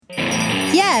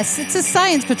Yes, it's a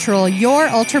Science Patrol, your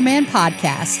Ultraman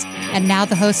podcast. And now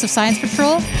the hosts of Science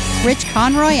Patrol, Rich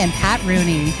Conroy and Pat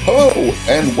Rooney. Hello,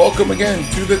 and welcome again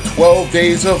to the 12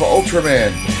 Days of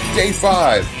Ultraman, Day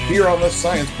 5, here on the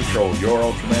Science Patrol, your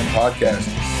Ultraman podcast.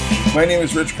 My name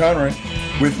is Rich Conroy.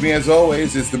 With me, as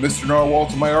always, is the Mr. Narwhal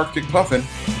to my Arctic Puffin,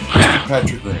 Mr.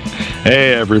 Patrick Green.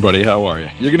 Hey, everybody, how are you?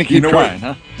 You're going to keep trying,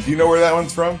 huh? Do you know where that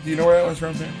one's from?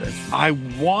 I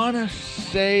want to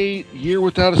say Year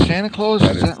Without a Santa Claus.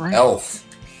 Is that right? Elf.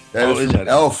 That is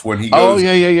Elf when he goes. Oh,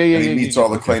 yeah. And he meets all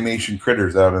the claymation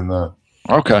critters out in the.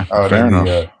 Okay, fair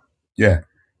enough. Yeah.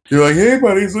 You're like, hey,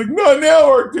 buddy. He's like, not now,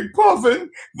 Arctic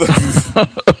Puffin. And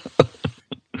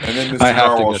then Mr.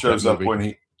 Narwhal shows up when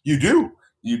he. You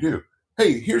do.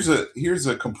 Hey, here's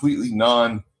a completely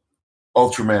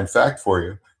non-Ultraman fact for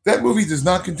you. That movie does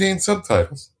not contain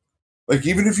subtitles. Like,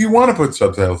 even if you want to put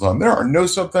subtitles on, there are no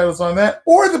subtitles on that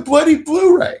or the bloody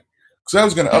Blu-ray. Because I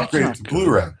was going to upgrade it to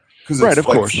Blu-ray. Right, of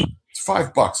course. It's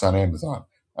 $5 on Amazon.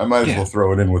 I might as well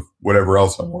throw it in with whatever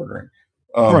else I'm ordering.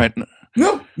 Right.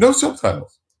 No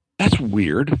subtitles. That's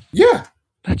weird. Yeah.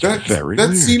 That's very That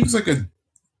weird. seems like a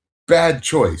bad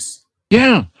choice.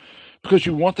 Yeah, because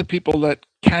you want the people that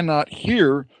cannot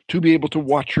hear to be able to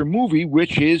watch your movie,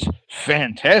 which is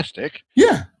fantastic.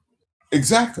 Yeah,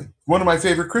 exactly. One of my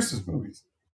favorite Christmas movies.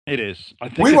 It is. I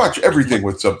think we watch everything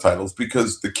with subtitles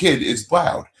because the kid is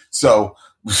loud. So,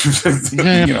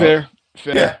 fair.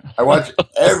 Yeah, I watch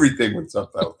everything with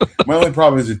subtitles. My only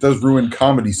problem is it does ruin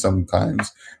comedy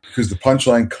sometimes because the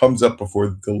punchline comes up before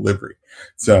the delivery.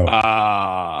 So,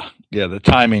 the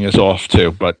timing is off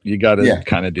too, but you got to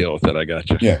kind of deal with it. I got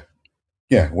you.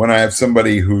 Yeah. When I have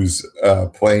somebody who's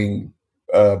playing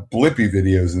Blippy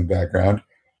videos in the background,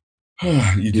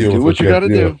 you deal with what you got to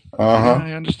do.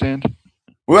 I understand.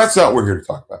 Well, that's not what we're here to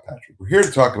talk about, Patrick. We're here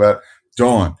to talk about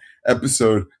Dawn,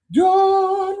 episode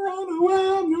Dawn, run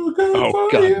away, no good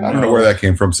for you. I don't know where that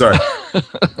came from. Sorry.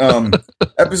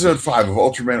 Episode 5 of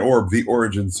Ultraman Orb, The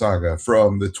Origin Saga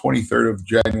from the 23rd of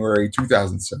January,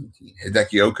 2017.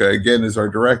 Hideki Oka, again, is our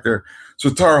director.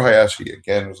 Sotaro Hayashi,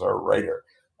 again, is our writer.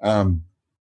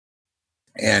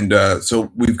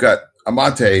 So we've got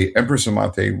Empress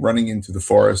Amate, running into the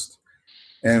forest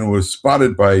and was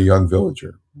spotted by a young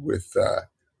villager with...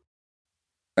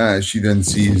 she then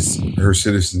sees her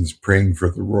citizens praying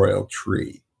for the royal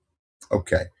tree.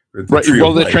 Okay. Right.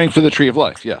 Well, they're praying for the tree of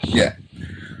life. Yes. Yeah.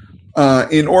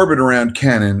 In orbit around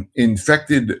Cannon,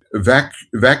 infected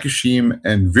Vakashim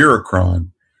and Viracron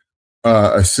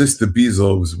assist the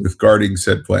Beezels with guarding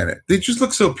said planet. They just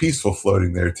look so peaceful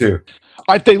floating there, too.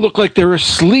 They look like they're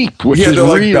asleep, which is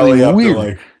really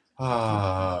weird.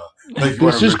 Like,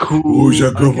 this is cool. Who's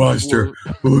a good monster?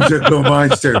 Who's a good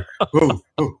monster? Oh,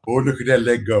 look at that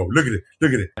leg go. Look at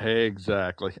it.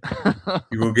 Exactly.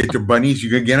 You gonna get the bunnies? You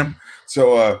gonna get them?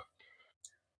 So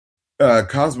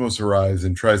Cosmos arrives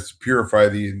and tries to purify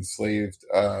the enslaved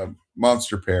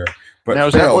monster pair. But now,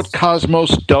 is that what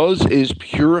Cosmos does, is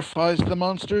purifies the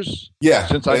monsters? Yeah.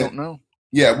 Since I don't know.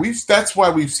 Yeah, that's why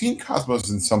we've seen Cosmos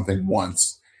in something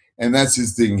once. And that's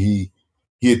his thing. He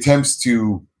attempts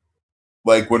to,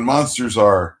 like, when monsters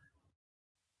are,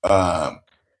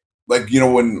 when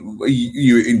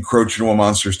you encroach into a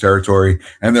monster's territory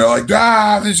and they're like,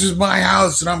 this is my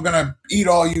house and I'm going to eat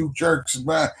all you jerks.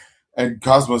 And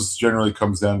Cosmos generally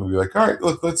comes down to be like, all right,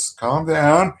 look, let's calm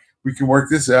down. We can work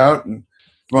this out. And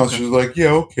the monster's like,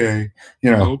 yeah, okay.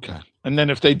 Okay. And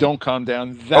then if they don't calm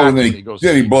down, then he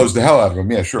blows the hell out of them.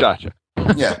 Yeah, sure. Gotcha.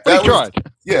 Yeah.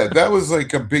 That was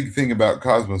like a big thing about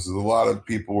Cosmos is a lot of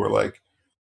people were like,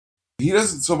 he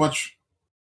doesn't so much,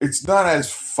 it's not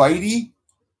as fighty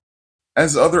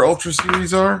as other Ultra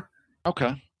series are.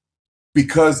 Okay.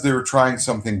 Because they were trying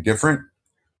something different.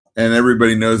 And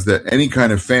everybody knows that any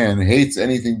kind of fan hates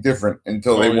anything different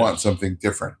until they want something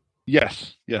different.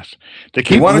 Yes.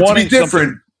 They want it to be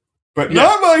different, but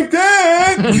not like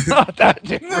that. Not that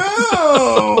different.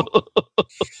 No.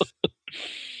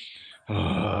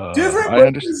 Different,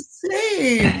 but the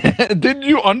same. Didn't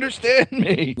you understand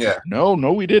me? Yeah. No,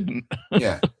 we didn't.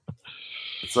 Yeah.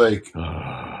 It's like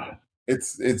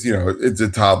it's a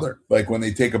toddler. Like when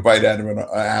they take a bite out of an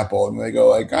apple and they go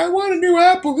like, I want a new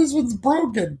apple. This one's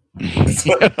broken.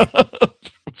 Like,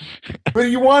 but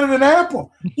you wanted an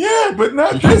apple. Yeah, but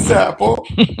not this apple.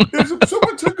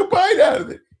 Someone took a bite out of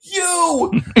it.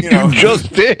 You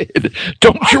just did.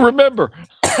 Don't you remember?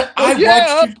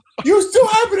 You still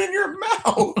have it in your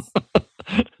mouth.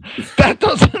 That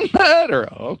doesn't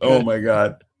matter. Okay. Oh my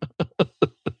God.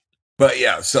 But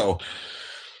yeah, so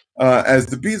as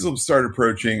the Beezels start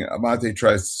approaching, Amate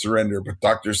tries to surrender, but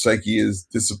Dr. Psyche is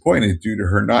disappointed due to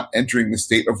her not entering the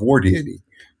state of war deity.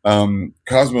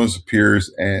 Cosmos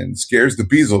appears and scares the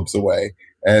Beelzebubs away,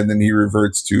 and then he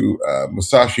reverts to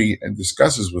Musashi and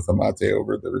discusses with Amate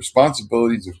over the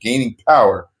responsibilities of gaining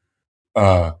power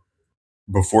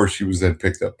before she was then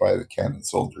picked up by the cannon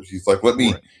soldiers. He's like,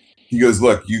 he goes,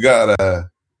 look, you gotta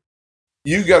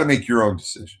make your own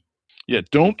decision. Yeah,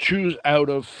 don't choose out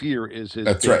of fear is his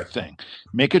big thing.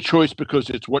 Make a choice because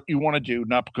it's what you want to do,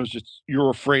 not because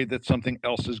you're afraid that something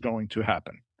else is going to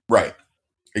happen. Right.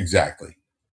 Exactly.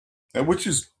 And which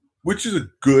is a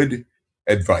good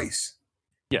advice.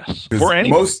 Yes. For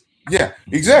anyone.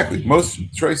 Exactly. Most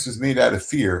choices made out of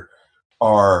fear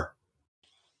are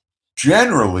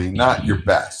generally not your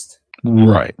best.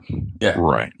 Right. Yeah.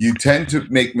 Right. You tend to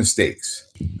make mistakes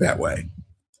that way.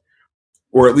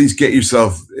 Or at least get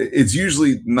yourself, it's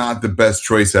usually not the best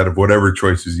choice out of whatever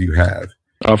choices you have.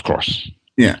 Of course.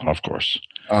 Yeah. Of course.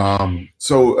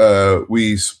 So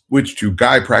we switch to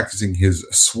Guy practicing his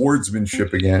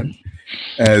swordsmanship again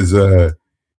as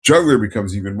Juggler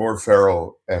becomes even more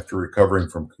feral after recovering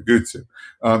from Kagutsu.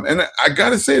 And I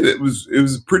got to say that it was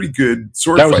a pretty good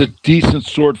sword fight. That was a decent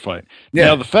sword fight. Yeah.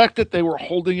 Now, the fact that they were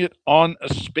holding it on a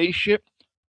spaceship,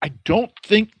 I don't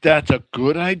think that's a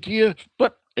good idea,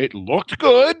 but it looked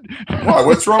good. Why?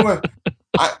 What's wrong with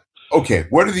okay,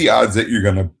 what are the odds that you're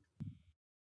going to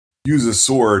use a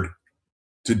sword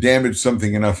to damage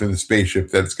something enough in the spaceship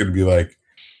that it's going to be like,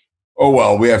 oh,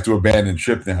 well, we have to abandon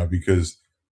ship now because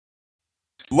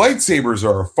lightsabers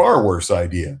are a far worse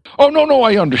idea. Oh, no,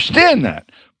 I understand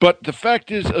that. But the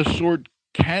fact is a sword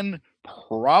can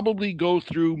probably go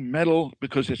through metal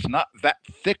because it's not that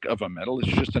thick of a metal. It's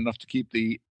just enough to keep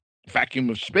the vacuum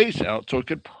of space out, so it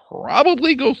could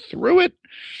probably go through it.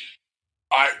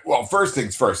 Well, first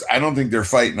things first, I don't think they're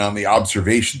fighting on the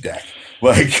observation deck.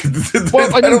 Like,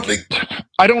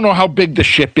 I don't know how big the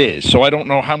ship is, so I don't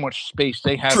know how much space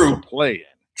they have to play in.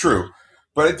 True,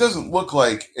 but it doesn't look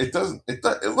like it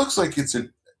looks like it's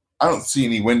I don't see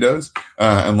any windows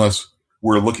unless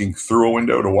we're looking through a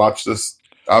window to watch this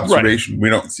observation. Right. We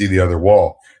don't see the other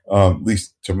wall, at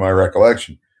least to my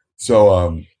recollection.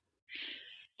 So,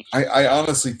 I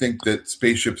honestly think that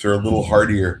spaceships are a little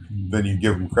hardier than you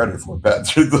give them credit for,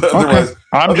 Pat. Otherwise,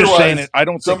 I'm just saying it. I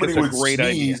don't think it's a great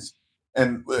idea.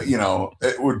 And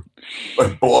it would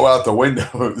blow out the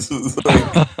windows.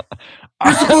 Like,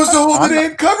 you're supposed to hold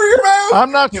it in, cover your mouth.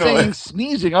 I'm not saying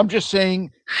sneezing. I'm just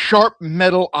saying sharp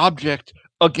metal object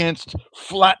against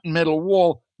flat metal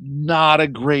wall. Not a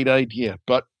great idea,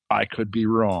 but I could be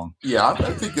wrong. Yeah,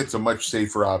 I think it's a much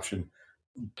safer option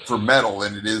for metal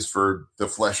than it is for the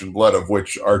flesh and blood of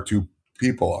which our two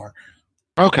people are.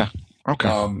 Okay.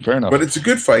 Fair enough. But it's a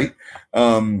good fight.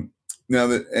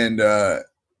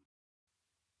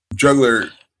 Juggler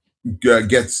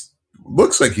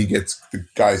looks like he gets the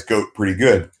guy's goat pretty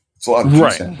good. It's a lot of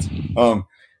 2 cents.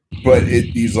 But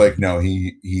he's like, no,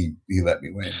 he let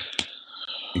me win.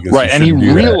 Right, and he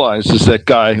realizes that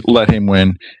Guy let him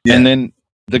win, and then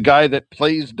the guy that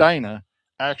plays Dinah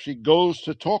actually goes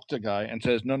to talk to Guy and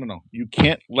says, no, you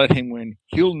can't let him win.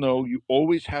 He'll know you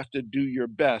always have to do your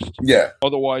best. Yeah.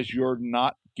 Otherwise, you're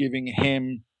not giving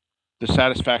him the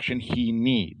satisfaction he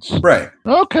needs. Right.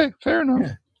 Okay, fair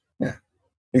enough. Yeah.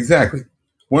 Exactly.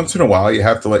 Once in a while, you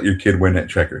have to let your kid win at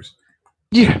checkers.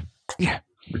 Yeah.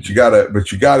 But you gotta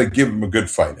give him a good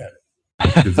fight at it,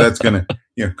 because that's gonna,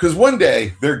 because one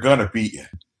day they're gonna beat you.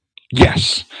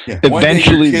 Yes. Yeah.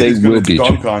 Eventually they will beat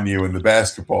dunk on you in the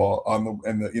basketball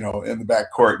in the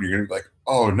back court, and you're gonna be like,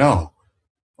 oh no,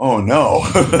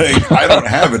 like, I don't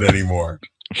have it anymore.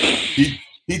 He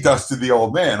dusted the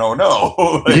old man. Oh no.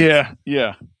 Like, yeah.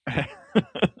 Yeah.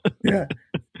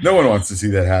 No one wants to see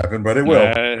that happen, but it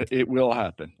will. It will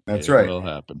happen. That's right. It will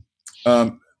happen.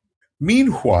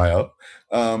 Meanwhile,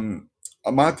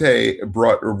 Amate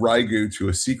brought Raigu to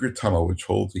a secret tunnel which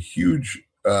holds a huge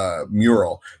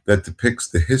mural that depicts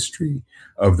the history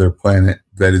of their planet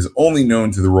that is only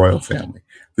known to the royal family.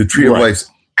 The Tree of Life's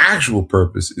actual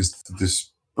purpose is to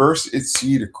disperse its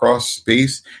seed across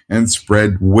space and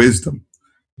spread wisdom.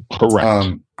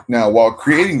 Correct. Now, while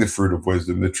creating the Fruit of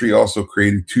Wisdom, the tree also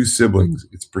created 2 siblings,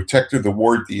 its protector, the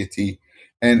war deity,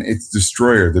 and its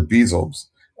destroyer, the Beelzebubs.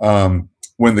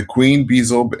 When the Queen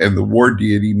Beelzebub and the war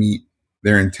deity meet,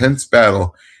 their intense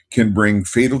battle can bring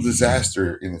fatal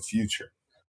disaster in the future.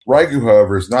 Raigu,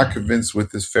 however, is not convinced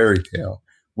with this fairy tale.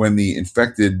 When the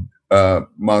infected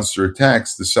monster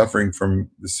attacks, the suffering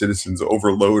from the citizens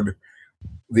overload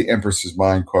the Empress's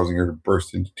mind, causing her to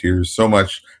burst into tears so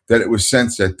much that it was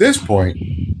sensed at this point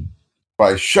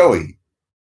by Shoei,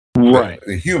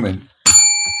 the human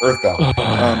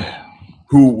Earthbound,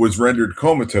 who was rendered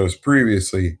comatose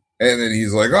previously. And then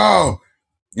he's like,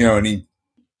 and he...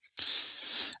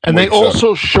 And they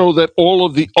also show that all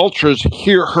of the Ultras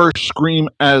hear her scream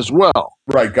as well.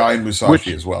 Right, Guy and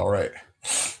Musashi as well, right.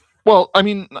 Well, I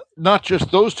mean, not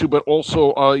just those two, but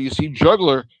also you see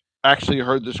Juggler actually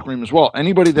heard the scream as well.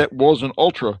 Anybody that was an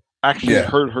Ultra actually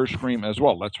heard her scream as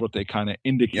well. That's what they kind of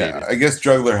indicated. Yeah, I guess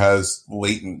Juggler has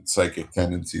latent psychic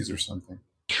tendencies or something.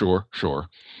 Sure.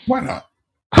 Why not?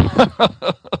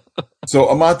 So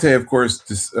Amate, of course,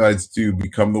 decides to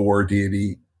become the war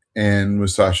deity, and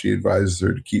Musashi advises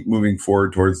her to keep moving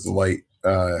forward towards the light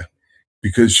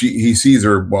because he sees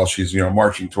her while she's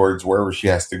marching towards wherever she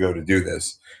has to go to do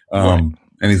this. And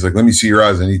he's like, "Let me see your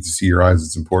eyes. I need to see your eyes.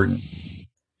 It's important."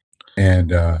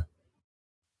 And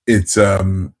it's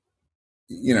the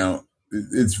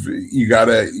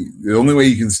only way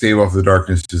you can stave off the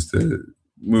darkness is to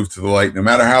move to the light, no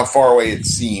matter how far away it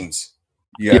seems.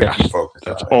 You got to keep focused.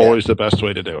 That's always the best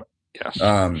way to do it. Yes.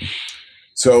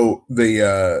 So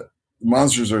the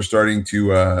monsters are starting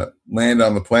to land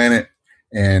on the planet,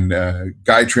 and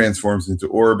Guy transforms into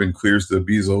Orb and clears the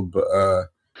Beelzebub.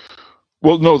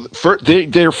 Well, no,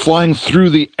 they're flying through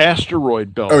the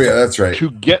asteroid belt. Oh, yeah, that's right. To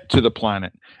get to the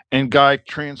planet. And Guy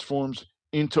transforms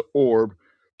into Orb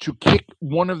to kick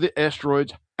one of the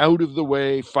asteroids out of the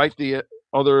way, fight the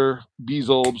other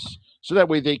Beelzebubs, so that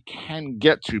way they can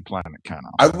get to Planet Cannon.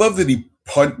 I love that he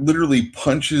literally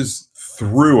punches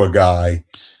through a guy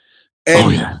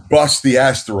and busts the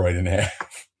asteroid in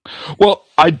half. Well,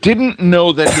 I didn't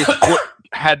know that his foot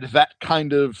had that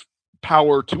kind of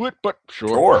power to it, but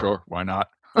sure, why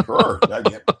not? Sure.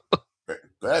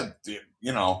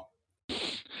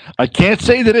 I can't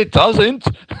say that it doesn't.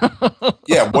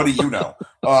 Yeah, what do you know?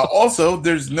 Also,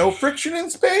 there's no friction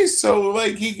in space, so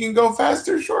he can go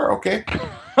faster. Sure, okay.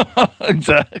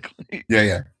 Exactly.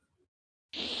 Yeah.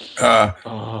 Yeah,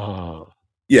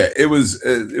 it was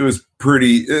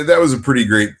pretty. That was a pretty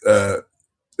great. That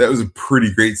was a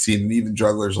pretty great scene, and even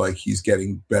Juggler's like he's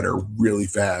getting better really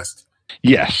fast.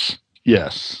 Yes.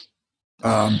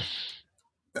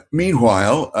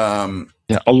 Meanwhile,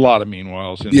 a lot of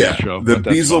meanwhiles in the show. The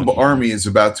Beelzebub army is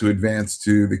about to advance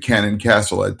to the Cannon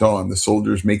Castle at dawn. The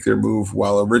soldiers make their move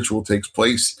while a ritual takes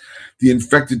place. The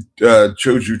infected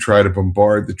Choju try to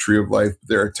bombard the Tree of Life.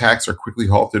 Their attacks are quickly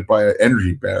halted by an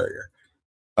energy barrier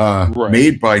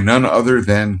made by none other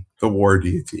than the war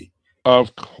deity.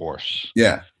 Of course.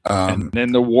 Yeah. And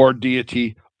then the war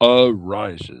deity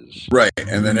arises. Right.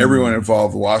 And then everyone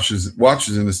involved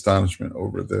watches in astonishment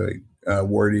over the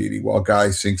war deity while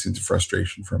Guy sinks into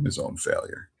frustration from his own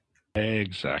failure.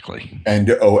 Exactly.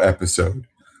 End episode.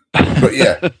 But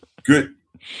yeah, good.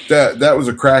 That was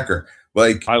a cracker.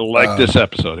 I like this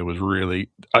episode. It was really,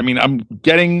 I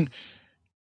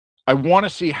want to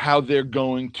see how they're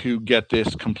going to get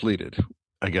this completed,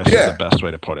 I guess is the best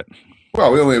way to put it.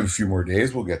 Well, we only have a few more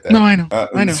days. We'll get that. No, I know.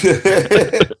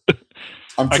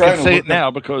 I can say it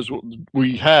now because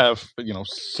we have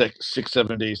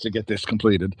 6-7 days to get this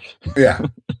completed. Yeah.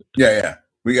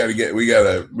 We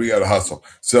gotta hustle.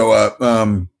 So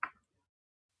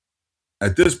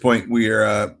at this point we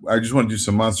are. I just want to do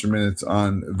some monster minutes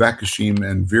on Vakashim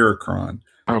and Viracron.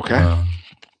 Okay.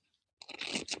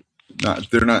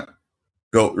 They're not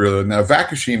built really. Now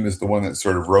Vakashim is the one that's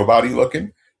sort of robot-y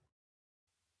looking.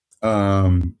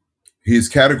 His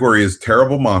category is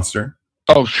terrible monster.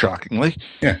 Oh, shockingly.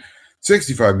 Yeah.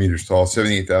 65 meters tall,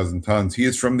 78,000 tons. He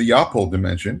is from the Yapul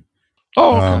dimension.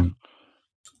 Oh, okay.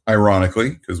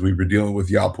 Ironically, because we were dealing with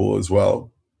Yapul as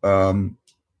well. Ultraman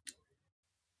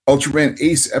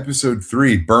Ace Episode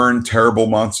 3, Burn Terrible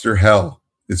Monster Hell.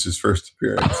 It's his first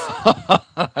appearance.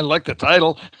 I like the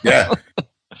title. Yeah.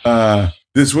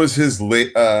 This was his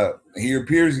late. He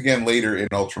appears again later in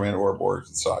Ultraman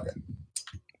Origin Saga.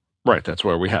 Right, that's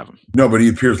where we have him. No, but he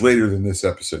appears later than this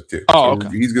episode too. Oh, okay.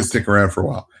 He's going to stick around for a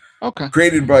while. Okay.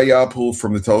 Created by Yapul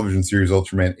from the television series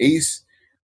Ultraman Ace.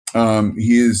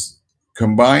 He is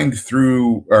created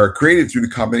through the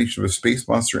combination of a space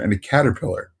monster and a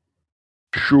caterpillar.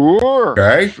 Sure.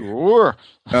 Okay. Sure.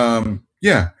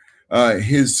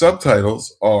 His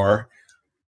subtitles are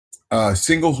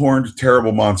Single-Horned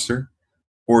Terrible Monster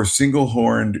or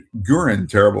Single-Horned Gurren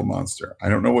Terrible Monster. I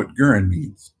don't know what Gurren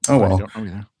means. Oh, well. I don't know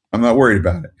either. I'm not worried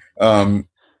about it.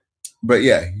 But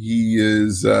yeah, he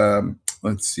is,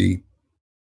 let's see.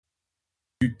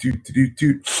 A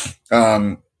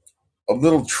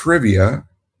little trivia.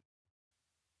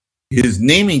 His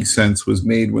naming sense was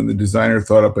made when the designer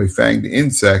thought up a fanged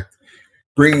insect,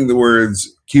 bringing the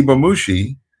words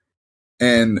Kibamushi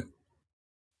and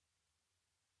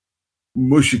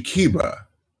Mushikiba.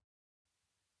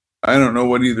 I don't know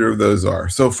what either of those are.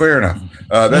 So fair enough.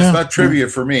 That's not trivia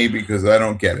for me because I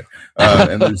don't get it.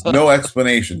 And there's no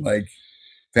explanation.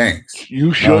 Thanks.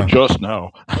 You should just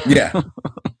know. Yeah.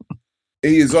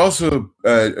 He is also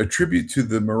a tribute to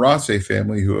the Murase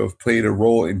family, who have played a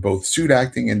role in both suit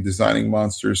acting and designing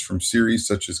monsters from series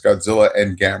such as Godzilla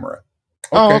and Gamera.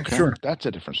 Okay. Sure. That's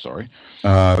a different story.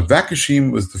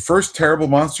 Vakashim was the first terrible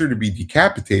monster to be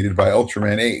decapitated by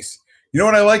Ultraman Ace. You know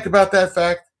what I like about that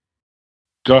fact?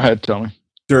 Go ahead, tell me.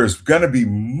 There's going to be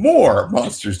more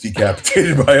monsters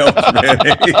decapitated by Ultraman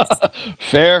Ace.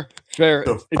 Fair.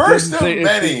 The first of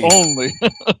many. Only.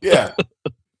 Yeah.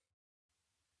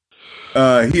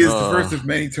 He is the first of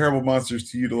many terrible monsters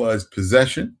to utilize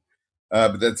possession,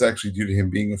 but that's actually due to him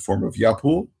being a form of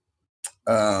Yapul.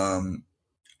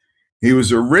 He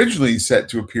was originally set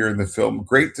to appear in the film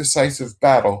Great Decisive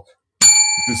Battle,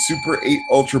 the Super 8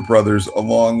 Ultra Brothers,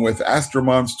 along with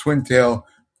Astromon's twin tail,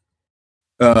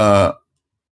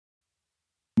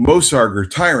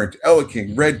 Mosarger, Tyrant,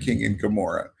 King, Red King, and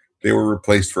Gamora. They were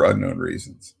replaced for unknown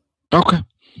reasons. Okay.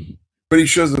 But he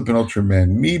shows up in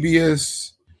Ultraman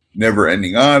Mebius, Never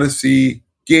Ending Odyssey,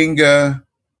 Ginga,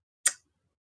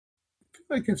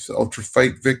 I guess Ultra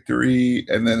Fight Victory,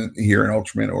 and then here in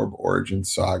Ultraman Orb Origin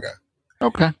Saga.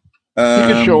 Okay. He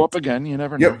could show up again. You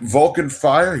never know. Yep. Vulcan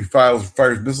Fire. He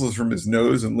fires missiles from his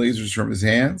nose and lasers from his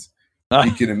hands.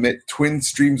 He can emit twin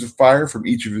streams of fire from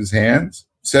each of his hands.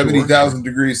 70,000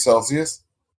 degrees Celsius.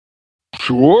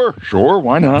 Sure.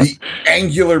 Why not? The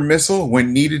angular missile.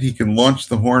 When needed, he can launch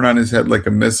the horn on his head like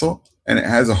a missile, and it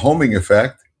has a homing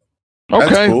effect.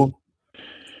 That's cool.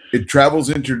 It travels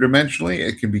interdimensionally.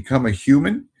 It can become a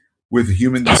human with a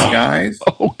human disguise.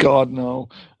 Oh, God, no.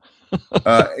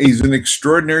 He's an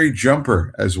extraordinary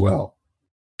jumper as well.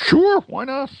 Sure, why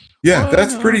not? Yeah,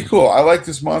 that's pretty cool. I like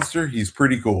this monster. He's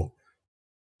pretty cool.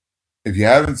 If you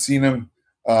haven't seen him,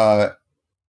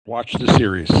 watch the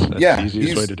series. That's the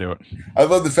easiest way to do it. I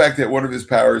love the fact that one of his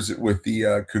powers with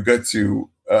the Kugutsu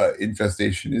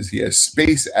infestation is he has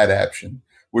space adaptation,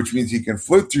 which means he can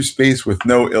float through space with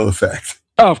no ill effect.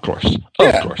 Of course.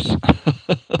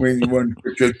 When you want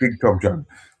to big Tom John.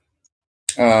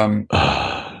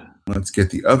 Let's get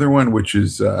the other one, which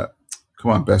is,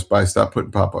 come on, Best Buy, stop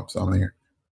putting pop-ups on there.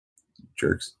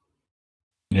 Jerks.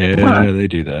 Yeah, they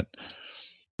do that.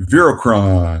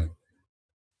 Virocron.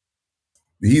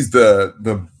 He's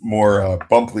the more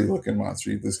bumpy looking monster.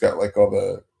 He's got like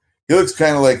he looks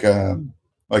kind of like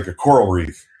a coral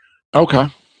reef. Okay,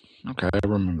 I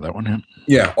remember that one.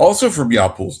 Yeah, also from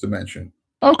Yapul's dimension.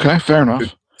 Okay, fair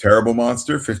enough. Terrible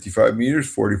monster, 55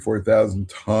 meters, 44,000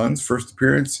 tons. First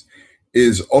appearance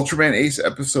is Ultraman Ace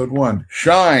Episode 1.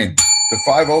 Shine, the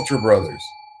 5 Ultra Brothers.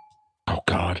 Oh,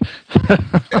 God.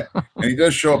 Yeah. And he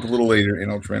does show up a little later in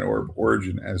Ultraman Orb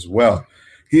Origin as well.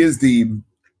 He is the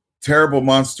terrible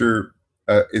monster,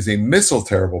 is a missile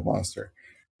terrible monster.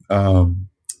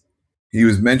 He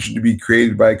was mentioned to be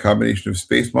created by a combination of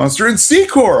Space Monster and Sea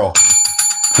Coral.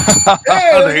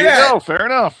 There you go. Fair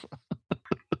enough.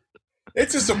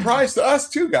 It's a surprise to us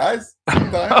too, guys.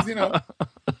 Sometimes,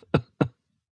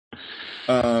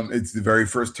 it's the very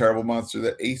first terrible monster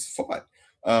that Ace fought.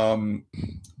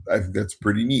 I think that's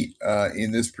pretty neat.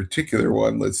 In this particular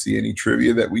one, let's see any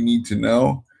trivia that we need to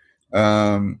know.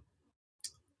 Keiji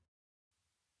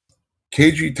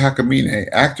Takamine,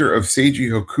 actor of Seiji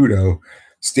Hokuto,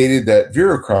 stated that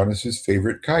Virocron is his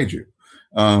favorite kaiju.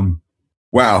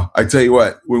 Wow, I tell you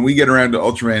what, when we get around to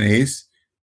Ultraman Ace,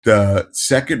 the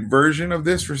second version of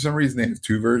this, for some reason they have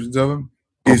 2 versions of him,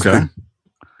 is the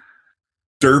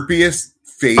derpiest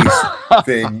face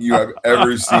thing you have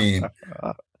ever seen.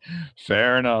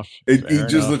 Fair enough. He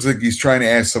just looks like he's trying to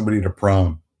ask somebody to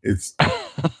prom. It's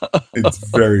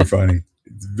very funny.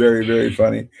 It's very, very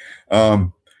funny.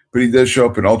 But he does show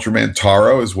up in Ultraman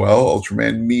Taro as well,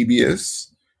 Ultraman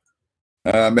Mebius,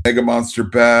 Mega Monster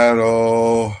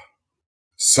Battle,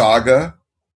 Saga,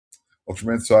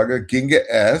 Ultraman Saga, Ginga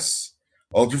S,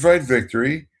 Ultra Fight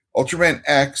Victory, Ultraman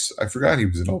X. I forgot he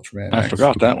was in Ultraman X. I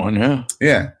forgot that one, yeah.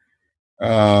 Yeah.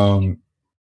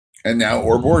 And now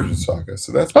Orb Origin Saga.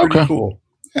 So that's pretty cool.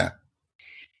 Yeah.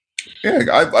 Yeah,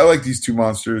 I like these 2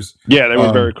 monsters. Yeah, they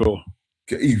were very cool.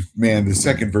 Man, the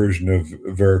second version of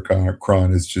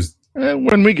Virocron is just...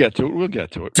 when we get to it, we'll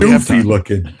get to it. Goofy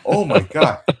looking. Oh, my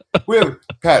God.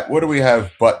 Pat, what do we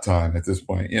have butt time at this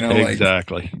point?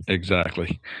 Exactly.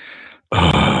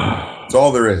 It's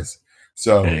all there is.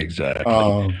 So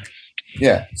exactly.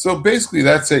 Yeah. So basically,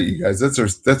 that's it, you guys. That's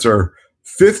our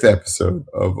 5th episode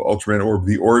of Ultraman Orb: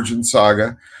 The Origin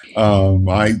Saga.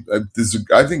 I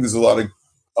think there's a lot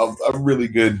of a really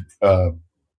good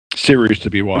series to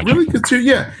be watching. Really good series.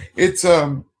 Yeah, it's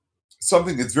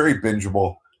something that's very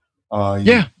bingeable. Knock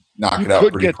it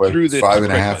out pretty quick. It's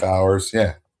 5.5 hours.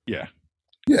 Yeah.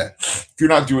 Yeah. If you're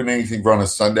not doing anything on a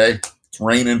Sunday, it's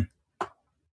raining.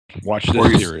 Watch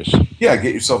this series. Yeah,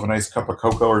 get yourself a nice cup of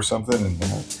cocoa or something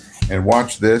and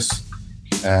watch this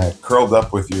curled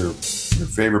up with your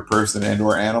favorite person and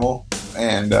or animal,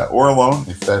 and or alone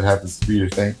if that happens to be your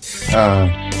thing.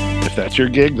 If that's your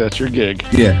gig, that's your gig.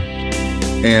 Yeah.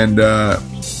 And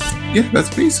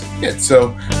that's basically it.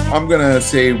 So I'm gonna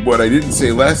say what I didn't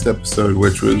say last episode,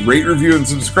 which was rate, review, and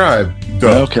subscribe.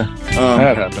 Duh. Okay.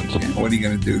 That happens. What are you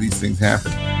gonna do? These things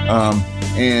happen.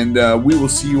 And we will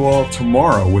see you all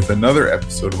tomorrow with another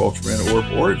episode of Ultraman Orb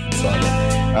Origin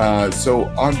Saga. So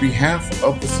on behalf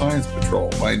of the Science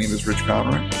Patrol, my name is Rich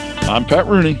Conroy. I'm Pat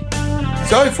Rooney.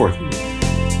 Sally Forth.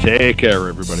 Take care,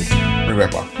 everybody. Bring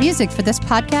back Bob. Music for this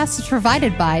podcast is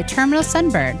provided by Terminal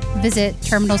Sunburn. Visit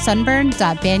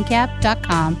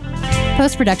terminalsunburn.bandcamp.com.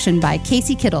 Post-production by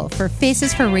Casey Kittle for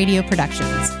Faces for Radio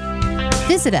Productions.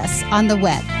 Visit us on the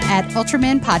web at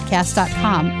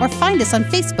ultramanpodcast.com or find us on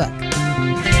Facebook.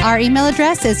 Our email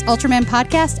address is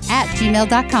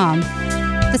ultramanpodcast@gmail.com.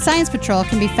 The Science Patrol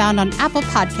can be found on Apple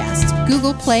Podcasts,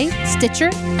 Google Play, Stitcher,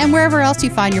 and wherever else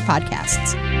you find your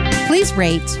podcasts. Please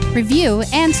rate, review,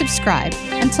 and subscribe.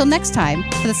 Until next time,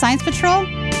 for the Science Patrol,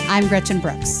 I'm Gretchen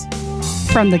Brooks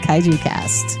from the Kaiju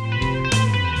Cast.